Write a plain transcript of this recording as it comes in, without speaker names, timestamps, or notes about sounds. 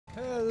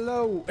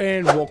Hello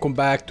and welcome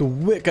back to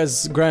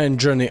Wicca's Grand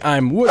Journey.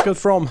 I'm Wicca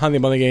from Honey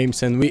Bunny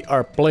Games and we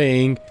are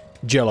playing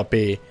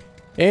Jalopy.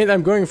 And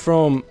I'm going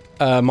from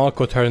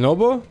Malko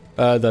Tarnovo,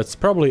 that's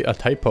probably a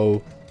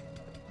typo.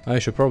 I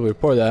should probably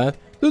report that.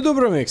 To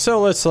Dubrovnik,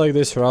 so let's select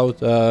this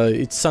route.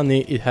 It's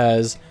sunny, it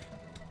has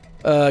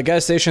a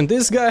gas station.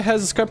 This guy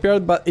has a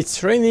scrapyard, but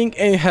it's raining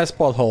and it has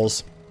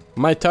potholes.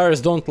 My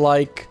tires don't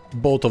like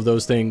both of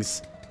those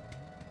things.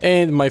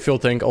 And my fuel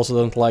tank also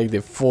don't like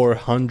the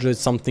 400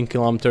 something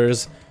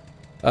kilometers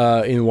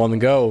in one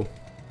go.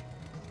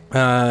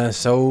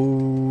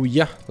 So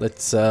yeah,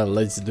 let's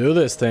do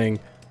this thing.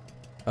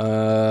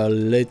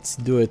 Let's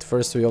do it.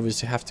 First we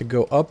obviously have to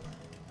go up.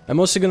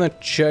 I'm also gonna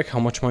check how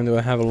much money do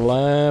I have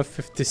left.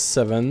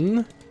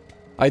 57.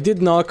 I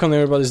did knock on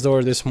everybody's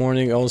door this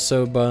morning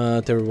also,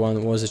 but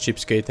everyone was a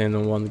cheapskate and no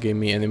one gave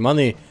me any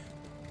money.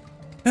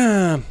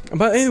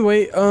 But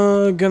anyway,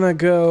 gonna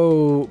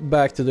go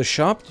back to the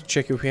shop to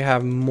check if we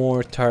have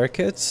more tire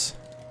kits.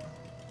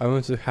 I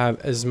want to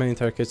have as many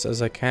tire kits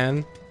as I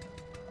can.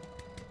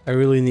 I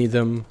really need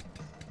them.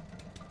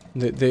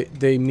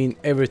 They mean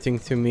everything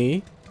to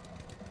me.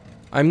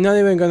 I'm not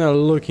even gonna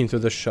look into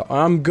the shop.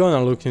 I'm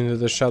gonna look into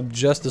the shop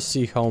just to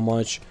see how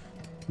much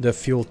the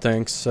fuel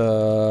tanks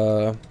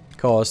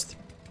cost.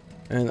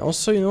 And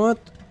also, you know what?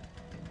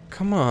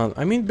 Come on.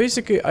 I mean,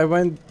 basically, I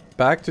went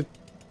back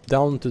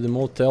down to the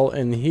motel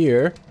in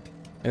here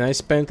and I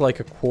spent like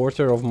a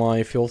quarter of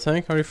my fuel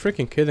tank. Are you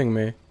freaking kidding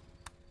me?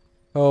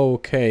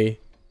 Okay.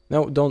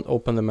 No, don't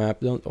open the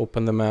map. Don't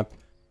open the map.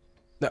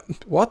 No,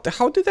 what?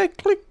 How did I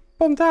click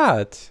on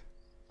that?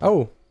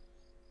 Oh.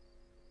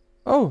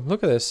 Oh,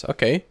 look at this.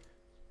 Okay.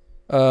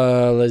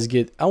 Let's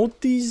get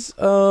out these.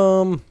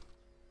 Yeah,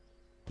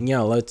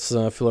 let's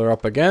fill her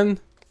up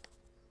again.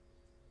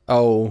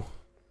 Oh.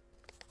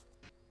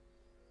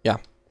 Yeah,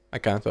 I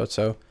can't thought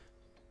so.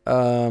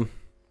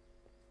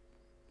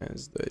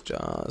 Let's do it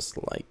just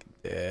like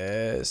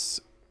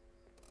this.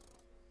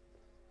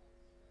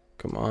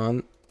 Come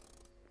on.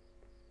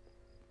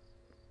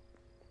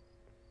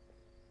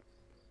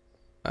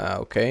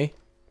 Okay.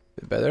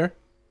 Bit better.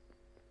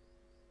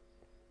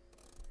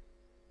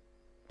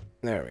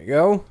 There we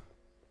go.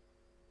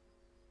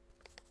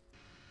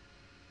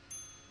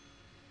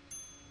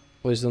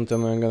 Please don't tell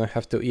me I'm gonna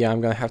have to... Yeah,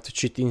 I'm gonna have to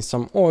cheat in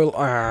some oil.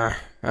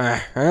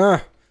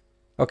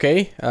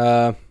 Okay.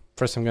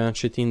 First I'm gonna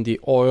cheat in the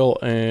oil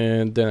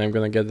and then I'm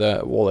gonna get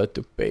the wallet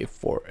to pay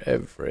for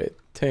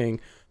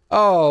everything.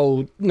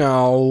 Oh,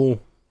 no.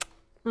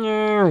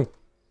 No.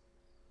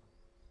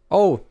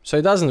 Oh, so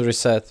it doesn't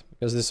reset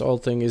because this oil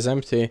thing is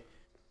empty.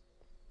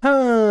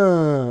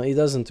 It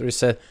doesn't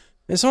reset.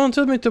 And someone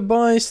told me to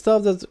buy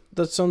stuff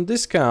that's on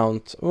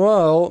discount.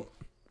 Well...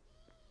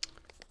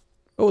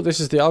 Oh, this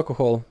is the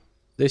alcohol.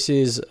 This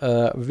is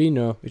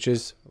vino, which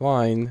is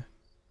wine.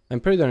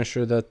 I'm pretty darn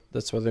sure that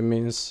that's what it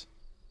means.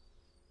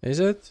 Is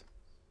it?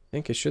 I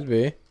think it should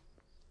be.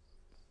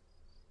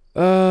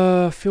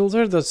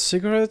 Filter, that's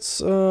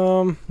cigarettes.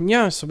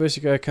 Yeah, so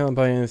basically I can't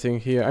buy anything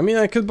here. I mean,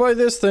 I could buy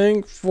this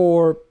thing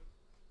for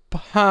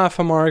half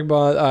a mark,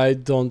 but I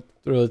don't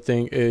really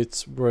think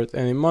it's worth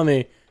any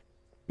money.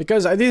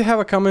 Because I did have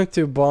a comment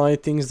to buy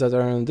things that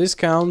are on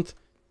discount.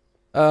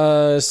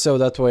 So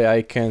that way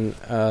I can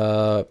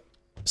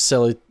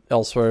sell it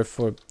elsewhere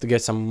to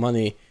get some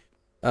money.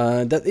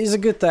 That is a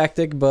good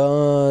tactic,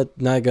 but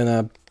not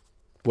gonna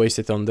waste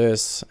it on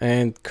this.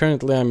 And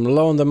currently I'm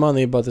low on the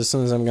money, but as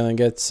soon as I'm gonna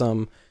get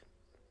some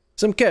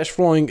cash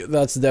flowing,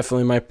 that's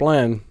definitely my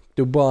plan.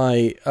 To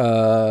buy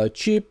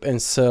cheap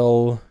and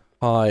sell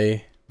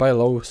high. Buy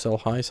low, sell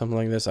high, something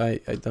like this. I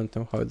don't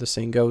know how the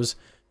saying goes.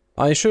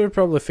 I should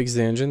probably fix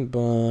the engine,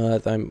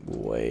 but I'm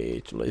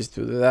way too lazy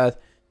to do that.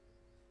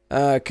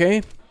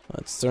 Okay,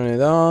 let's turn it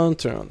on,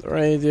 turn on the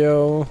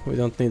radio. We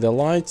don't need the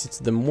lights, it's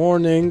the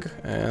morning,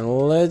 and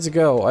let's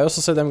go. I also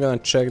said I'm gonna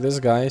check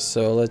this guy,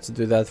 so let's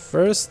do that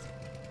first.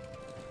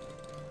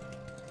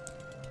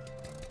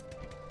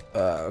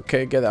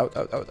 Okay, get out.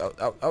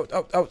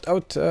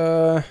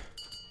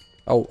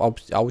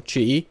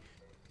 Ouchie.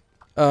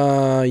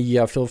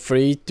 Yeah, feel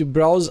free to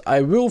browse.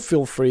 I will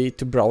feel free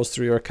to browse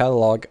through your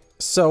catalog.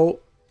 So,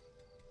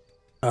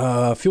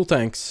 fuel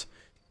tanks.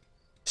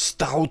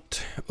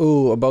 Stout.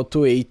 Oh, about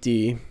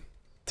 280.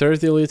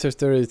 30 liters,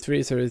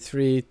 33,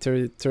 33,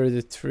 30,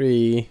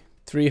 33,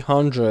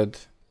 300.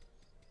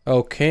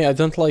 Okay, I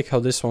don't like how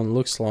this one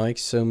looks like,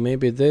 so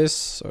maybe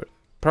this, or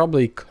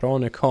probably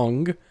Chronic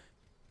Hong.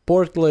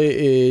 Portly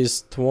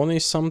is 20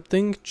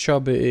 something,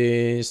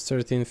 Chubby is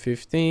 13,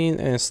 15,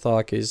 and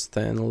stock is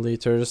 10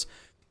 liters.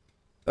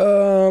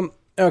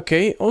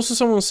 Okay, also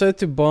someone said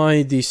to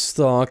buy the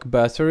stock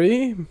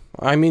battery.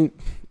 I mean,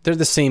 they're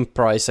the same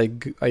price. I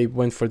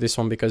went for this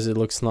one because it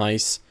looks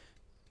nice.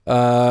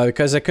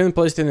 Because I couldn't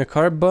place it in the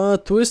car,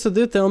 but Twisted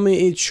did tell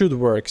me it should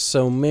work.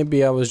 So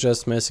maybe I was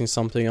just messing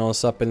something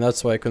else up and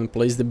that's why I couldn't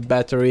place the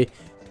battery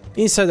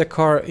inside the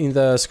car in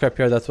the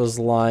scrapyard. That was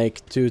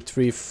like 2,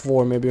 3,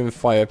 4, maybe even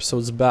 5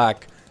 episodes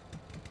back.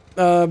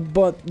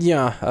 But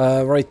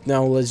yeah, right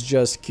now let's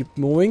just keep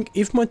moving.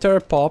 If my tire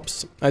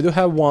pops, I do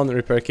have one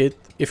repair kit.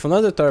 if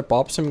another tire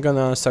pops, I'm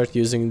gonna start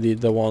using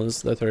the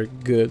ones that are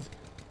good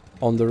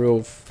on the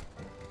roof.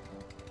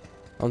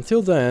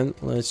 Until then,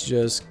 let's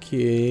just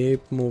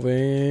keep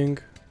moving.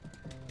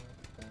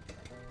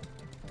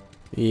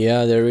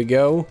 Yeah, there we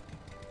go.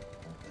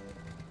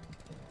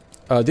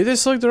 Did I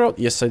select the route?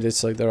 Yes, I did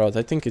select the route.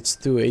 I think it's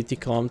 280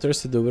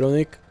 kilometers to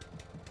Dubrovnik.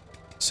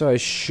 So I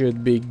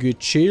should be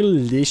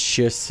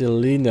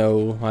Gucci-liciously.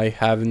 No, I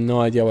have no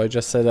idea why I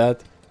just said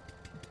that.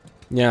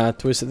 Yeah,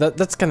 twisted.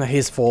 That's kind of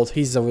his fault.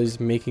 He's always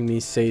making me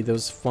say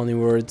those funny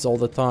words all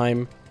the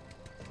time.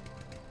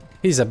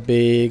 He's a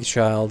big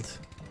child.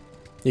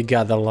 You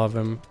gotta love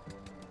him.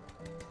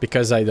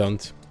 Because I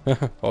don't.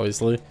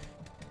 Obviously.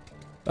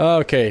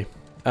 Okay.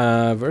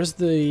 Where's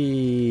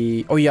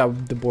the... Oh yeah,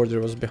 the border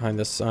was behind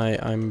us.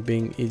 I'm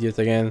being idiot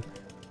again.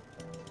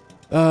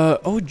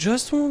 Oh,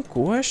 just one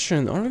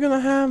question. Are we gonna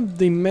have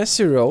the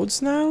messy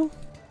roads now?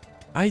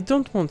 I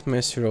don't want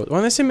messy roads.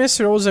 When I say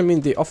messy roads, I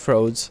mean the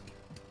off-roads.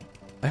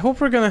 I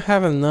hope we're gonna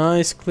have a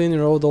nice, clean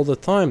road all the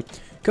time.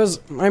 Because,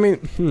 I mean,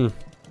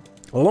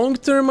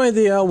 long-term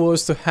idea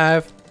was to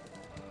have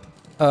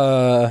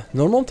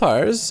normal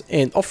tires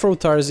and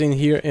off-road tires in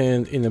here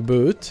and in a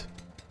boot.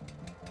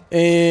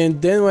 And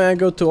then when I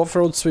go to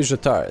off-road, switch the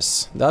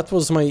tires. That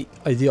was my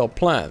ideal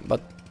plan,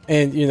 but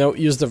and you know,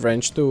 use the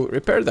wrench to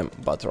repair them.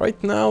 But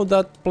right now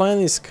that plan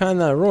is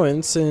kinda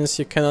ruined since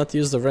you cannot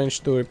use the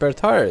wrench to repair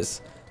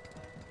tires.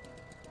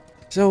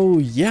 So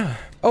yeah.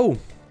 Oh,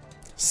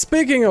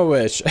 speaking of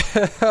which,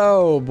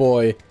 oh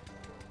boy.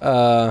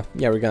 Yeah,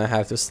 we're gonna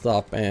have to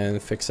stop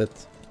and fix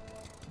it.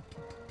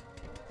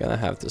 Gonna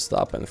have to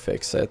stop and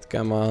fix it.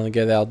 Come on,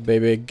 get out,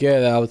 baby,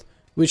 get out.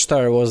 Which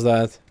tire was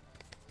that?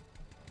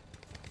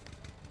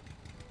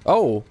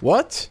 Oh,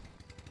 what?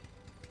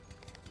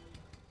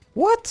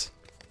 What?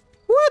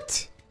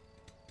 What?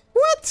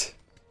 What?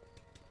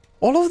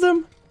 All of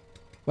them?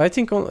 I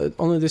think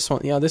only this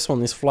one. Yeah, this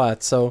one is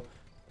flat, so...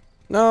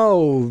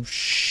 No!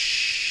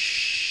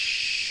 Shoot!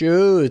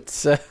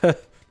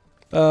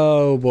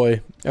 Oh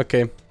boy.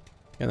 Okay.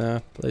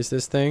 Gonna place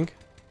this thing.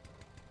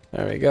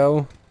 There we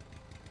go.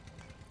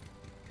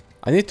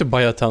 I need to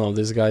buy a ton of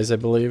these guys, I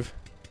believe.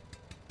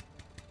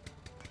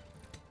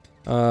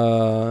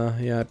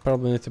 Yeah, I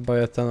probably need to buy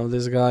a ton of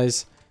these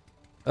guys.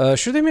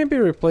 Should I maybe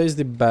replace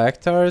the back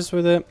tires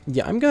with a...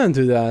 Yeah, I'm gonna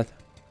do that.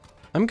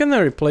 I'm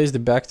gonna replace the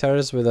back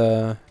tires with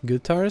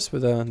good tires,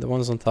 with the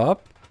ones on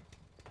top.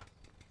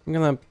 I'm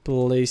gonna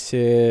place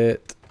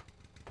it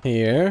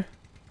here.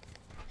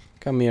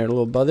 Come here,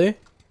 little buddy.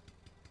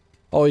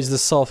 Oh, it's the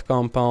soft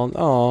compound.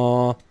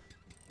 Oh,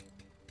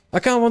 I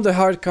kind of want the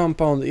hard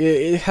compound.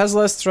 It has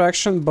less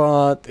traction,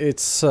 but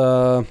it's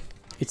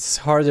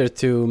harder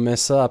to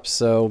mess up.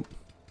 So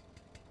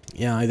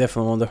yeah, I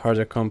definitely want the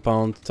harder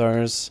compound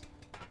tires.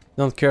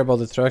 Don't care about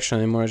the traction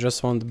anymore. I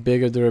just want the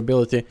bigger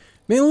durability. I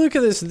mean, look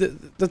at this.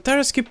 The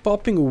tires keep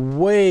popping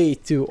way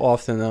too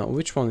often now.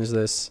 Which one is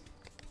this?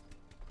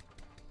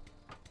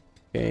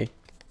 Okay,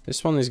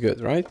 this one is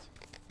good, right?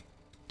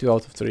 2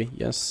 out of 3.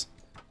 Yes.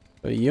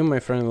 So you, my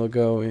friend, will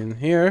go in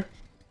here.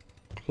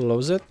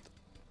 Close it.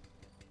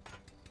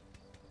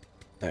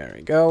 There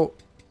we go.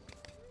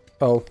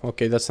 Oh,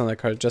 okay, that's not a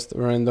car, just a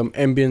random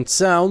ambient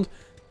sound.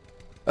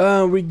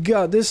 We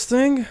got this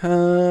thing.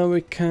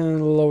 We can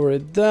lower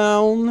it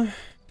down.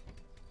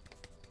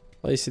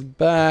 Place it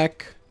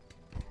back.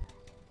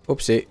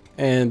 Oopsie.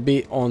 And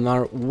be on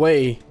our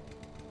way.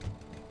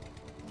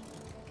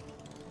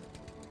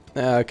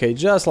 Okay,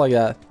 just like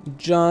that.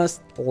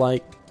 Just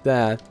like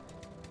that.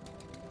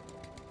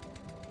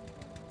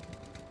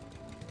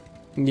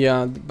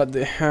 Yeah, but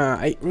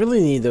I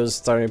really need those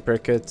tire repair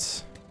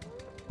kits.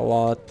 A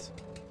lot.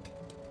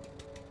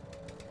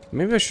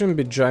 Maybe I shouldn't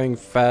be driving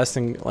fast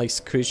and like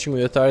screeching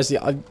with the tires.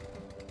 Yeah,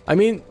 I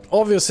mean,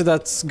 obviously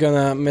that's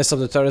gonna mess up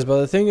the tires, but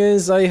the thing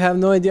is, I have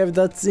no idea if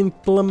that's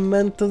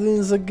implemented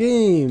in the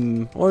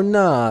game or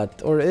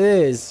not, or it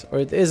is, or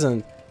it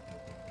isn't.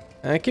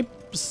 And I keep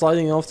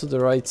sliding off to the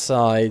right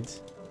side.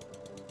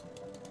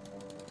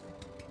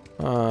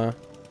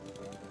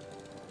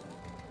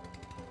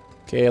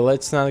 Okay,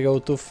 let's not go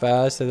too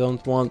fast. I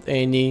don't want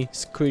any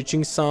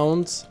screeching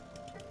sounds.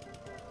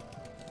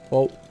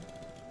 Oh.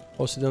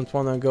 Also don't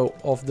want to go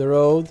off the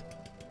road.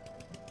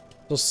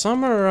 So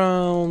somewhere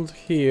around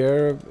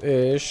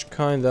here-ish,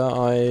 kinda,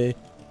 I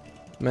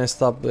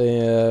messed up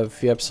a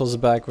few episodes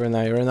back when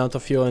I ran out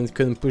of fuel and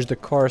couldn't push the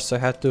car, so I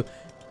had to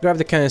grab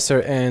the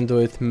canister and do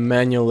it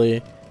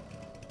manually.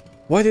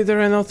 Why did I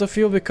run out of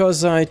fuel?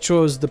 Because I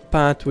chose the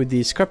path with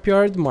the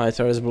scrapyard, my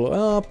tires blew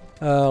up.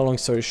 Long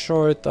story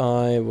short,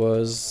 I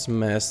was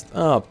messed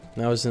up.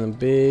 I was in a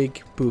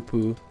big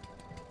poo-poo.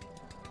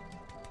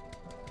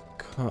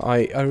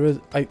 I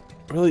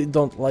really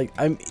don't like...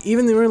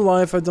 even in real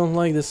life, I don't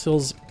like these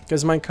hills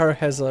because my car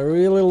has a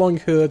really long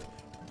hood,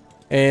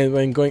 and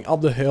when going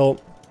up the hill,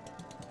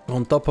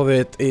 on top of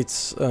it,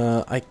 it's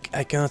I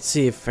cannot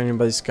see if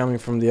anybody's coming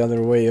from the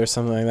other way or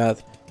something like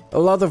that. A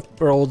lot of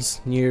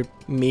roads near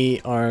me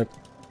are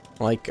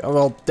like,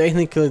 well,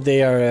 technically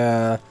they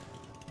are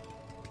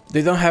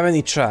they don't have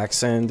any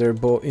tracks and they're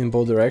in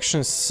both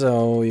directions,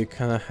 so you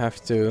kind of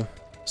have to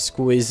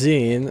squeeze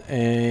in,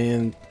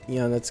 and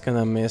yeah, that's kind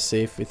of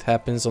messy if it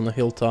happens on a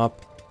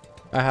hilltop.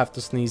 I have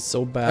to sneeze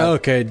so bad.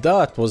 Okay,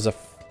 that was a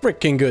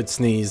freaking good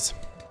sneeze.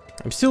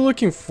 I'm still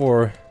looking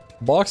for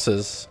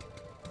boxes.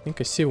 I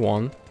think I see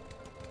one.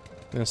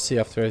 I'm gonna see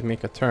after I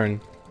make a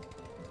turn.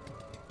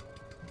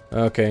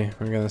 Okay,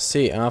 we're gonna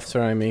see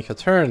after I make a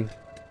turn.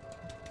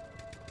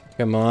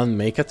 Come on,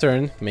 make a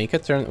turn, make a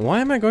turn. Why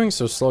am I going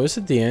so slow? Is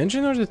it the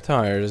engine or the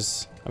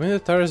tires? I mean, the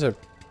tires are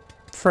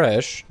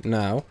fresh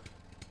now.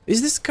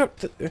 Is this car...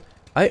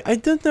 I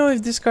don't know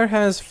if this car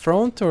has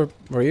front or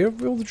rear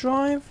wheel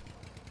drive.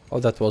 Oh,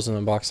 that wasn't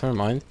a box, never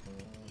mind.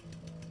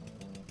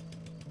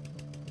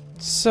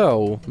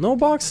 So, no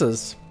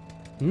boxes.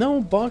 No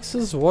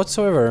boxes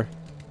whatsoever.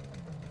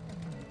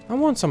 I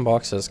want some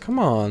boxes, come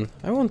on.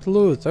 I want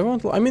loot,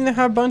 I mean, I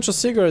have a bunch of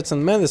cigarettes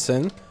and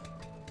medicine.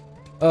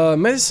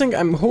 Medicine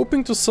I'm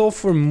hoping to sell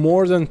for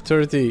more than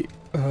 30...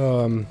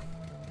 I'm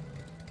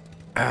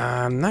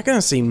not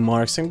gonna say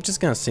marks, I'm just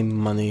gonna say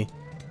money.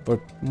 For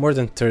more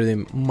than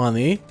 30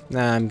 money.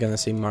 Nah, I'm gonna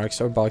say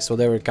marks or bucks,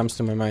 whatever comes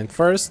to my mind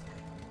first.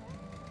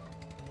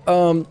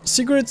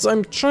 Cigarettes,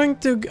 I'm trying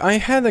to... I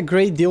had a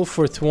great deal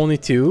for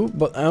 22,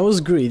 but I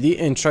was greedy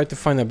and tried to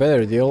find a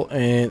better deal,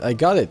 and I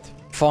got it.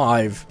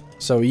 5.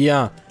 So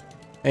yeah.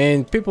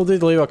 And people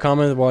did leave a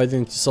comment, why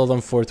didn't you sell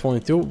them for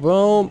 22?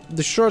 Well,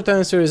 the short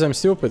answer is I'm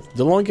stupid.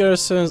 The long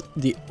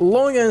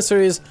answer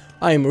is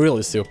I'm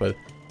really stupid.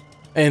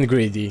 And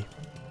greedy.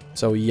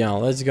 So yeah,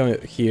 let's go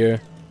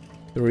here.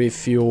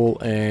 Refuel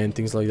and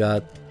things like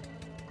that.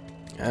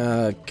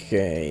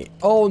 Okay,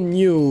 all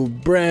new,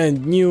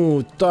 brand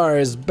new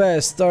tires,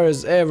 best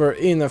tires ever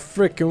in a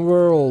freaking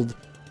world.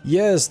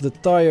 Yes, the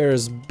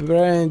tires,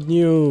 brand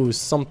new,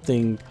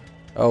 something.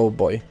 Oh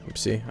boy,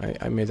 oopsie,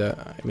 I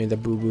made a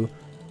boo boo.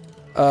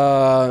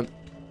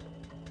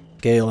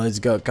 Okay, let's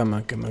go. Come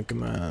on, come on,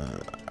 come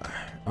on.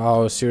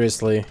 Oh,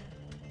 seriously,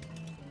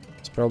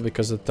 it's probably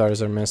because the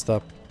tires are messed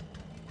up.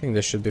 I think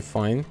they should be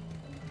fine.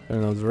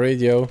 Turn on the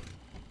radio.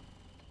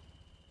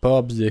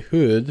 Pop the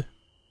hood.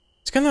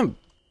 It's kind of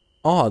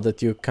odd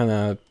that you kind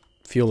of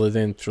feel it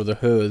in through the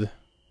hood. I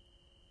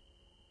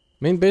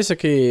mean,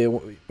 basically,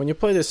 when you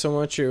play this so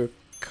much, you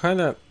kind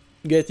of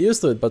get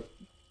used to it, but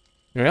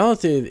in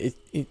reality,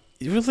 it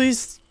really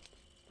is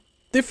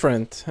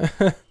different.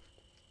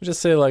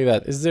 Just say it like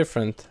that, it's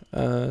different.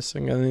 So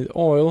I'm gonna need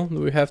oil.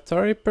 Do we have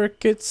tyre repair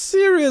kit?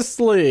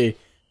 Seriously!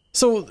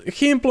 So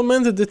he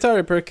implemented the tyre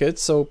repair kit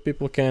so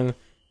people can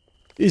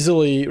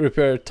easily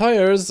repair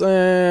tires,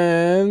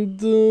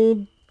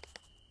 and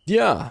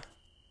yeah.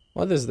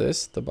 What is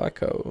this?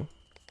 Tobacco.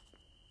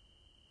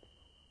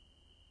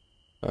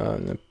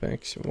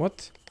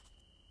 What?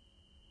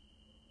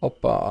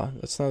 Oppa.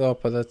 That's not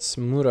Oppa, that's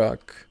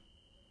Murak.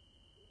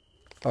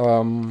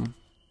 No,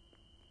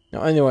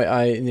 anyway,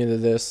 I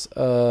needed this.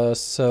 Oh,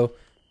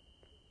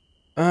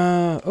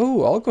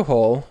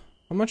 alcohol.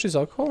 How much is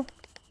alcohol?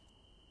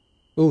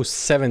 Oh,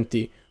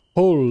 70.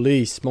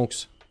 Holy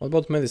smokes. What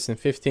about medicine?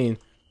 15.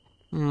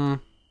 Yeah,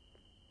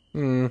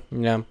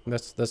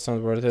 that's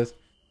not worth it.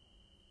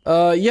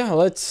 Yeah,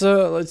 let's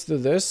do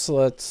this.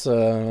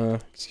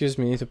 Excuse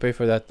me, need to pay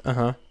for that.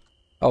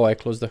 Oh, I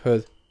closed the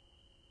hood.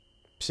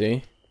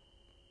 See?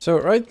 So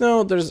right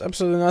now there's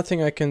absolutely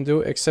nothing I can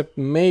do except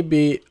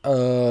maybe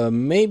do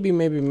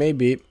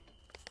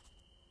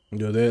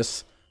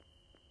this.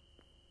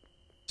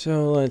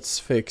 So let's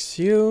fix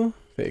you,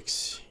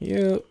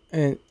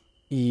 and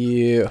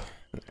you. There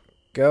we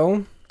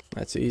go.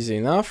 That's easy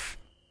enough.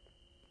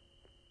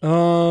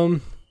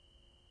 And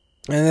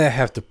I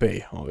have to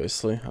pay,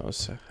 obviously. I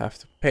also have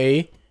to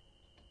pay.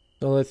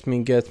 So let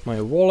me get my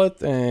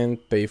wallet and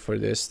pay for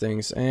these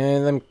things.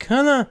 And I'm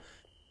kinda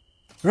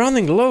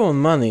running low on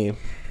money.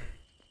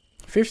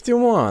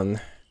 51.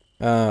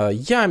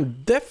 Yeah,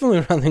 I'm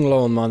definitely running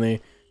low on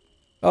money.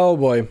 Oh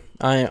boy.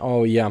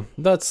 Oh yeah.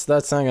 That's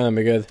not gonna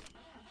be good.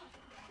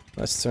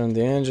 Let's turn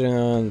the engine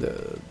on,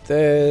 the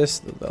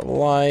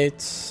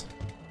lights.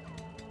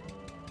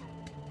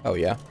 Oh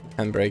yeah,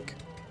 handbrake.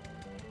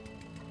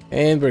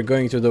 And we're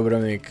going to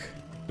Dubrovnik.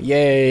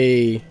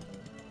 Yay!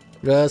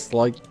 Just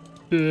like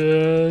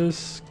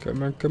this.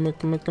 Come on, come on,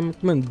 come on, come on,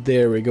 come on.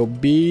 There we go.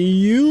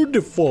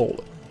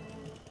 Beautiful.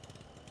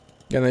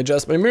 Gonna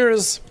adjust my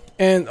mirrors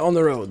and on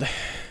the road.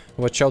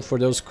 Watch out for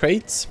those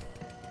crates.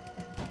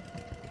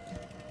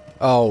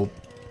 Oh.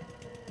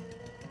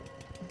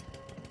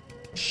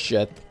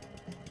 Shit.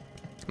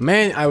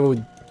 Man, I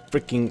would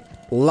freaking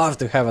love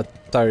to have a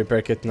tyre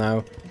repair kit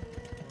now.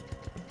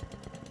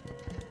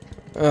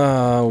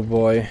 Oh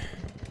boy.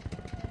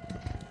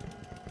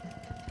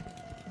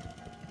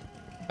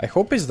 I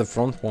hope it's the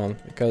front one,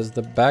 because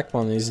the back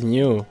one is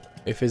new.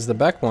 If it's the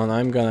back one,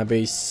 I'm gonna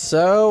be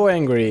so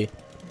angry.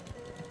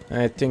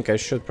 I think I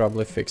should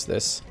probably fix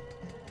this.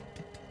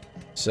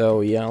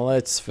 So yeah,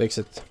 let's fix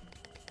it.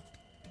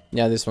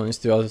 Yeah, this one is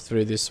 2 out of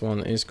 3, this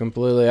one is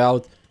completely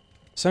out.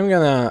 So I'm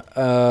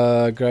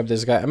gonna grab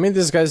this guy. I mean,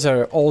 these guys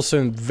are also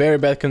in very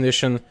bad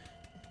condition,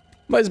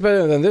 but it's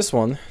better than this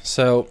one,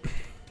 so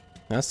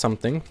That's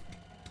something.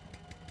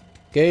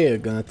 Okay,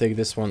 I'm gonna take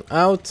this one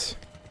out.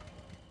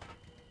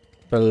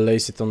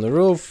 Place it on the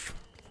roof.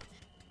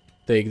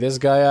 Take this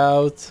guy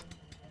out.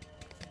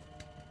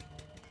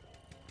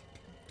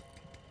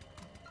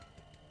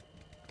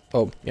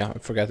 Oh, yeah, I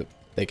forgot to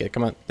take it.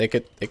 Come on, take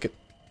it, take it.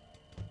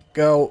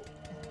 Go.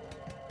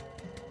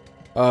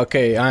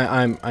 Okay,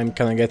 I'm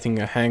kinda getting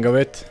a hang of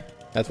it.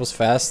 That was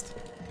fast.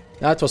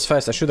 That was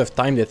fast. I should have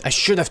timed it. I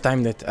should have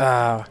timed it.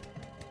 Ah,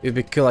 it'd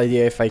be a cool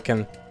idea if I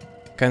can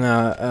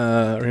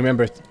kinda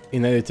remember it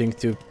in editing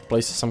to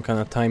place some kind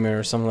of timer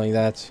or something like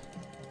that.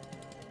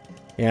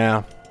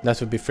 Yeah, that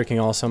would be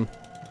freaking awesome.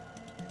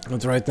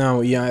 But right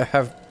now, yeah, I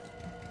have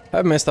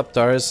messed up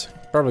tires.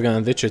 Probably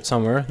gonna ditch it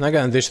somewhere. Not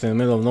gonna ditch it in the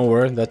middle of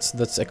nowhere. That's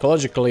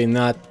ecologically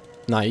not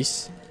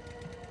nice.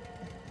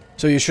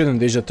 So you shouldn't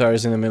ditch the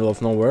tires in the middle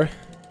of nowhere,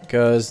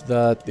 because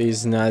that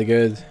is not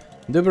good.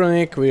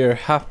 Dubrovnik, we are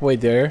halfway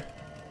there.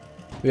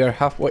 We are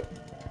halfway.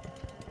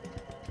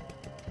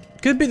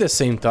 Could be the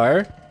same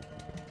tire.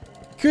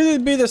 Could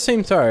it be the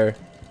same tire?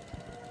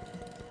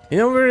 You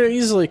know, very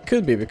easily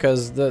could be,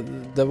 because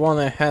the one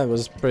I had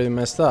was pretty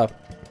messed up.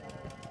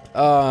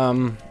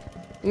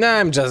 Nah,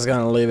 I'm just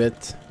gonna leave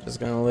it. Just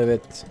gonna leave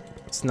it.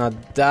 It's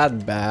not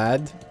that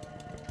bad.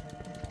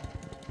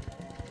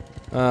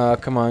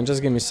 Come on,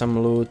 just give me some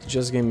loot.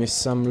 Just give me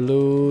some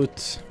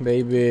loot,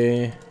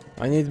 baby.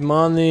 I need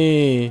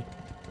money.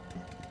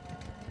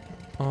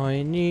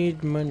 I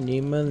need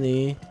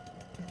money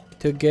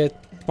to get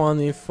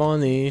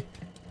funny.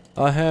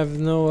 I have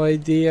no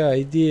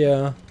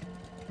idea.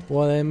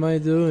 What am I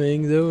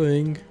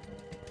doing?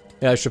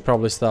 Yeah, I should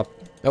probably stop.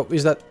 Oh,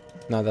 is that?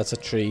 No, that's a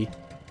tree.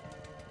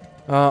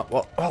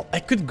 Well, I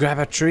could grab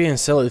a tree and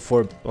sell it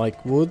for,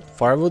 like, wood,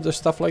 firewood or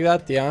stuff like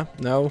that. Yeah,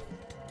 no.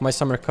 My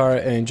summer car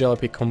and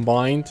Jalopy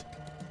combined.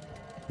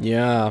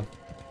 Yeah.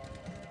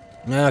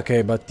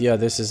 Okay, but yeah,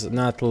 this is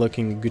not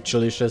looking good,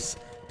 delicious.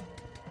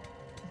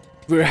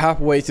 We're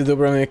halfway to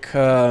Dubrovnik.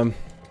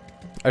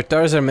 Our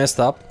tires are messed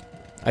up.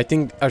 I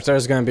think our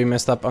tires are gonna be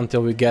messed up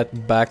until we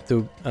get back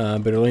to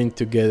Berlin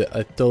to get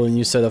a totally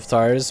new set of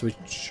tires,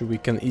 which we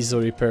can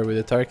easily repair with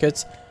the tire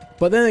kits.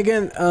 But then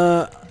again,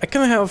 I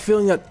kind of have a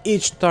feeling that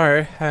each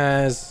tire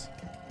has...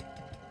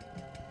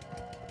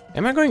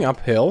 Am I going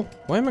uphill?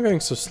 Why am I going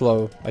so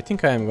slow? I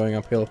think I am going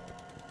uphill.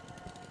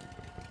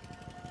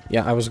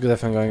 Yeah, I was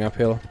definitely going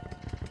uphill.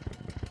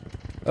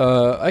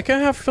 I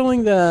kind of have a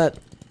feeling that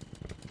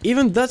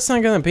even that's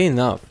not gonna be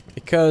enough,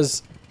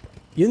 because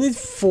you need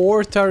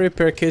 4 tire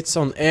repair kits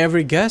on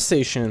every gas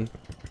station.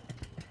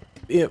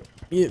 You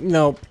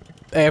know,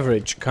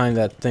 average kind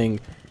of thing.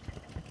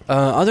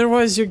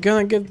 Otherwise you're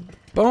gonna get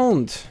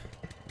boned.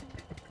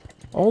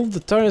 All the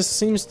tires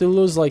seems to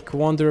lose like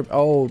wonder.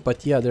 Oh,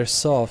 but yeah, they're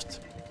soft.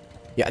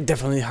 Yeah,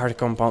 definitely hard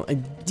compound. I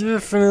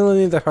definitely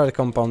need the hard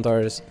compound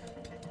tires.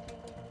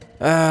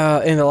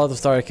 And a lot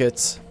of tire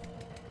kits.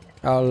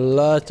 A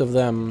lot of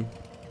them.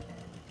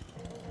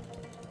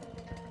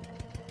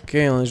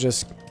 Okay, let's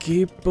just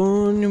keep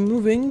on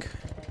moving.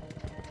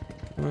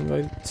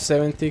 Like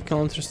 70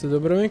 kilometers to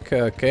Dubrovnik.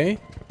 Okay.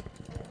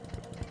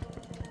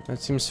 That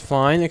seems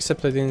fine,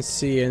 except I didn't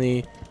see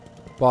any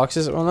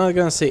boxes. I'm not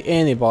gonna say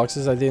any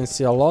boxes, I didn't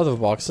see a lot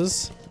of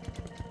boxes.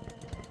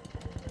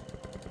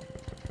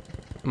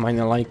 Meine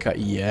Laika,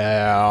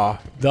 yeah,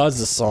 that's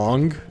the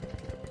song.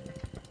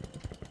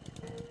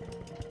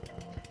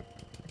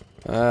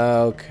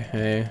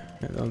 Okay,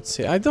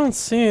 I don't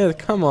see it,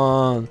 come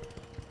on.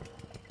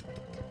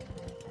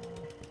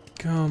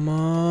 Come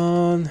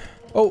on.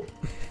 Oh,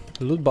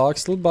 loot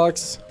box.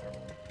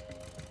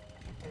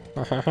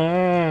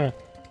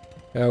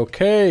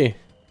 Okay.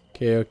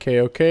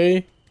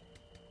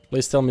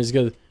 Please tell me it's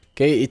good.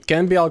 Okay, it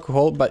can be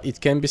alcohol, but it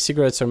can be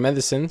cigarettes or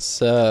medicine,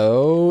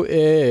 so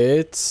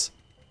it's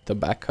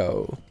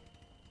tobacco.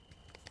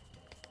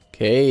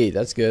 Okay,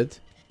 that's good.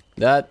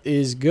 That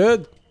is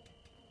good.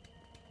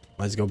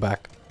 Let's go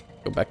back.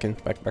 Go back in.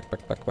 Back.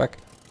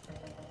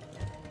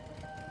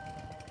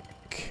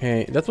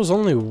 Okay, that was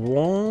only...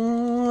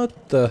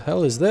 What the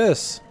hell is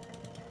this?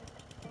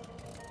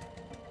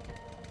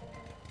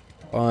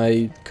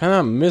 I kind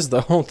of missed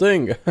the whole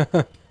thing.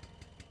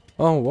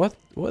 Oh, what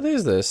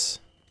is this?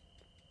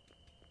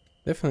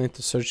 Definitely need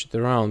to search it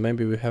around.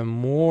 Maybe we have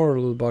more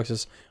loot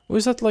boxes. Oh,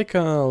 is that like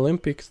an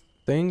Olympic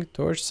thing?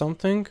 Torch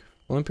something?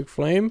 Olympic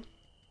flame?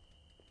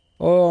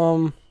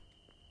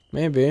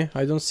 Maybe.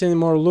 I don't see any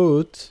more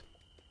loot.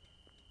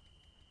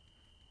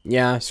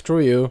 Yeah, screw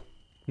you.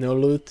 No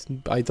loot.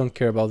 I don't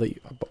care about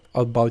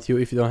you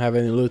if you don't have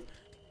any loot.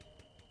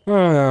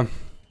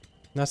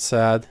 That's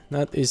sad.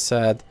 That is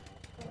sad.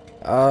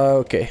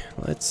 Okay,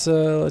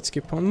 let's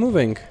keep on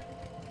moving.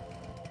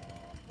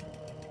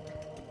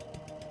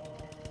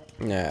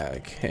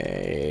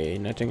 Okay,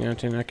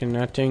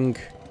 nothing.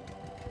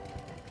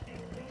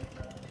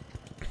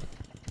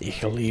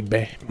 Ich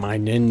liebe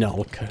meinen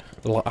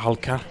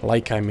Laika,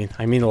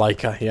 I mean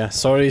Laika, yeah.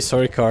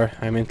 Sorry car,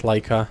 I meant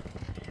Laika.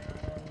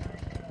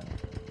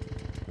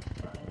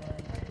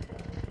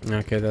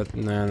 Okay,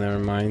 nah, never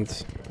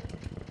mind.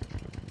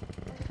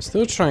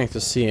 Still trying to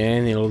see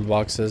any loot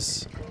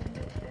boxes.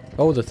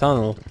 Oh, the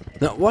tunnel.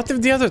 Now, what if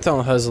the other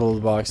tunnel has a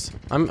loot box?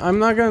 I'm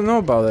not gonna know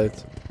about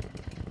it.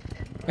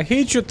 I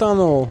hate you,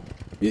 tunnel.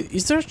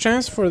 Is there a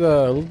chance for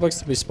the loot box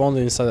to be spawned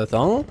inside the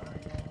tunnel?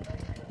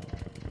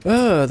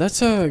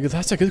 That's a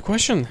good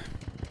question.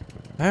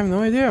 I have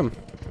no idea.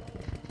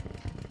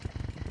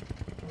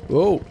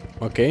 Whoa.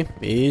 Okay,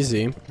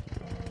 easy.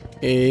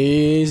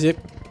 Easy.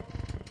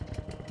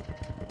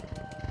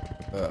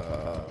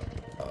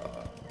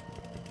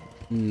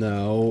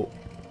 No,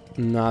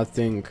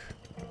 nothing.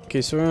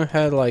 Okay, so we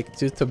had like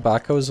 2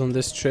 tobaccos on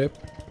this trip.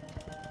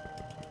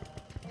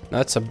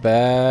 That's a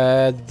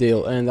bad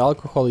deal, and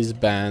alcohol is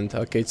banned.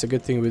 Okay, it's a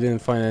good thing we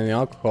didn't find any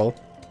alcohol.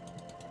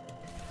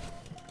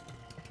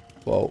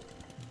 Whoa.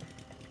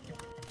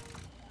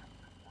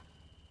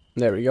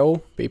 There we go.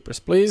 Papers,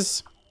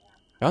 please.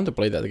 I want to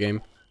play that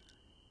game.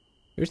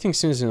 Everything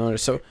seems in order.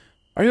 So,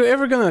 are you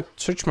ever gonna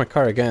search my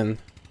car again?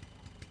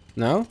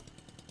 No?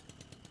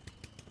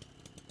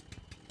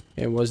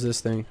 Okay, what's this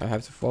thing? I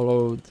have to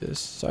follow this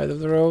side of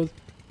the road.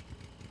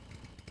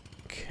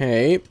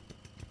 Okay.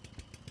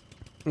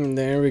 And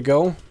there we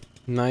go.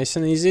 Nice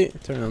and easy.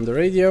 Turn on the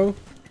radio.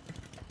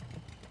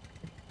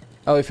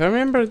 Oh, if I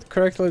remember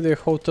correctly, the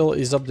hotel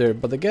is up there,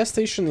 but the gas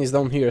station is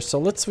down here. So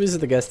let's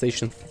visit the gas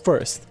station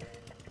first.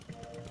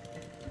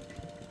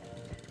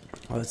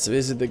 Let's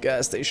visit the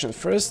gas station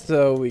first.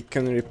 We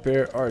can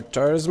repair our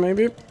tires,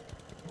 maybe.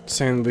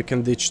 And we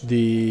can ditch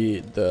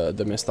the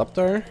messed up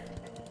tire.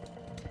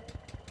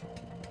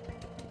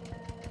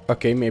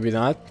 Okay, maybe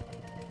not.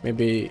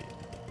 Maybe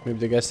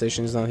the gas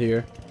station is not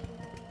here.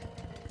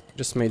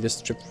 Just made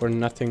this trip for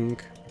nothing.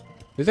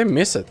 Did I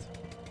miss it?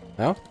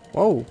 No?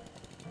 Whoa.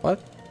 What?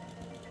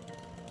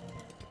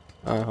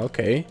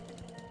 Okay.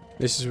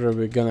 This is where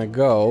we're gonna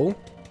go.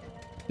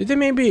 Did they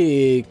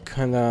maybe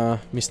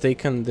kinda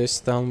mistaken this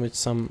town with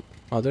some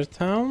other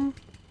town?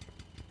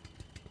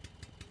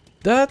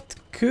 That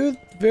could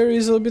very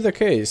easily be the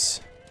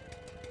case.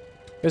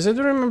 Because I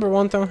do remember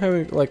one time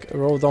having like a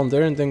road down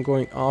there and then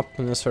going up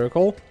in a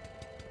circle.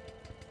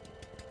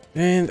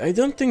 And I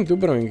don't think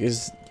Dubrovnik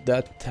is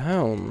that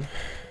town.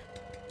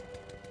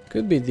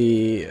 Could be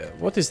the...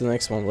 what is the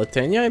next one?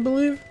 Latenia, I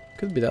believe?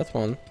 Could be that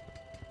one.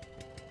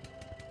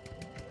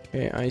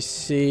 Okay, I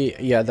see...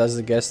 yeah, that's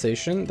the gas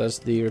station. That's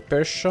the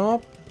repair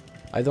shop.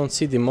 I don't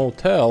see the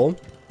motel.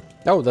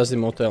 Oh, that's the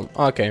motel.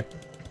 Okay.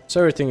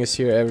 So everything is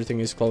here, everything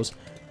is close.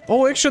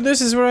 Oh, actually,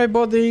 this is where I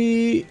bought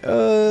the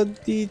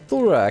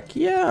tool rack.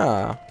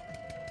 Yeah.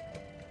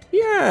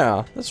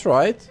 Yeah, that's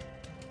right.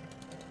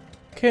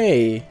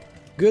 Okay.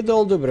 Good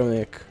old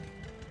Dubrovnik.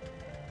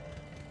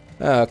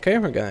 Okay,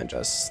 we're gonna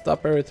just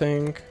stop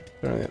everything.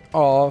 Turn it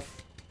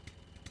off.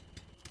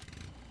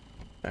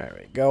 There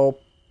we go.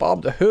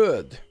 Pop the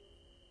hood.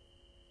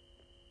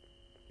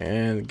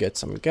 And get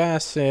some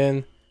gas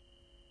in.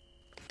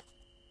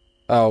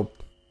 Oh,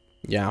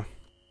 yeah.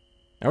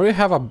 I really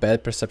have a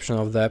bad perception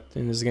of depth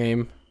in this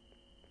game.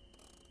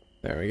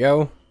 There we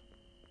go.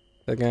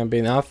 Is that gonna be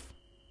enough?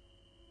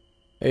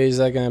 Is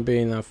that gonna be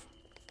enough?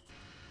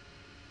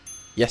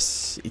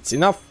 Yes, it's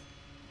enough.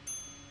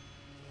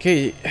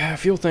 Okay,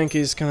 fuel tank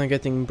is kinda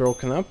getting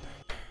broken up.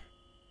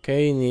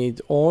 Okay, need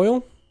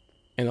oil.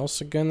 And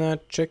also gonna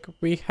check if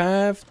we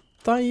have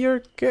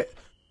tire kit.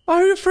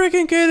 Are you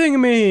freaking kidding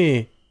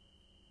me?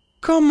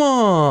 Come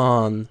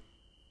on!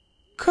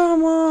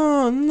 Come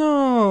on,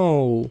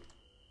 no!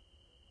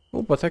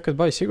 Oh, but I could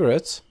buy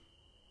cigarettes.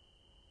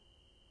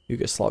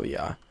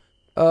 Yugoslavia.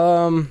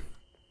 But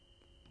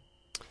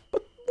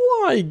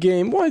why,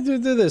 game? Why do you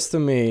do this to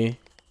me?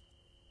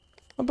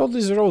 How about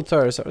these road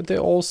tires? Are they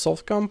all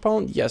soft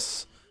compound?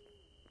 Yes.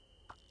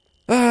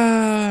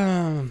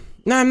 Nah,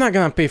 I'm not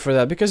gonna pay for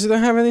that because you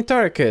don't have any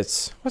tire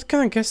kits. What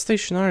kind of gas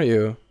station are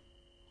you?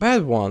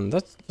 Bad one.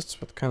 That's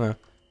what kind of...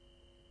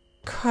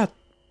 cut.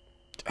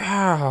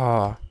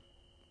 Ah.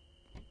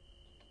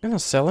 Gonna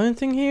sell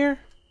anything here?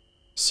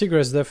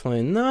 Cigarettes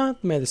definitely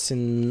not.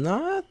 Medicine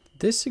not.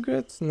 This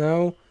cigarettes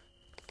no.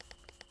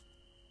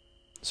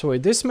 So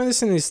wait, this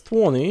medicine is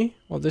 20.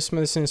 Well, this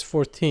medicine is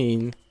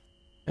 14.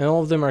 And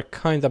all of them are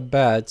kinda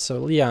bad.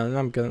 So yeah,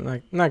 I'm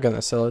not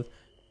gonna sell it.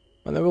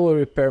 But I will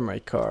repair my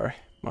car,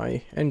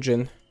 my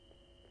engine,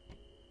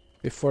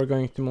 before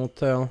going to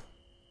motel.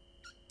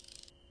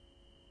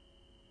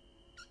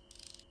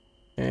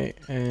 Okay,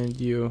 and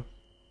you,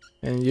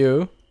 and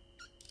you,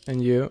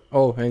 and you.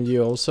 Oh, and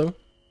you also.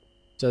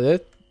 Is that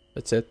it?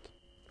 That's it.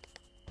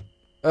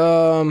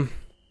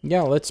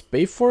 Yeah, let's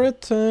pay for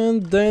it,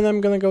 and then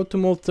I'm gonna go to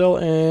motel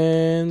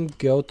and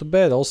go to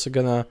bed. Also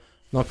gonna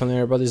knock on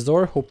everybody's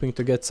door, hoping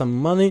to get some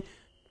money.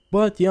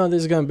 But yeah,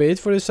 this is gonna be it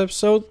for this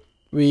episode.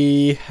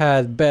 We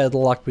had bad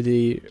luck with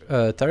the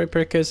tire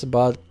repair kits,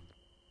 but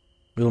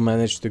we'll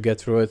manage to get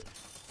through it.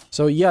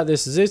 So yeah,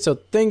 this is it. So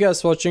thank you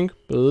guys for watching.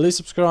 Please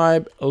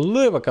subscribe,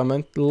 leave a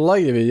comment,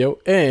 like the video,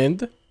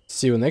 and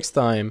see you next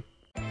time.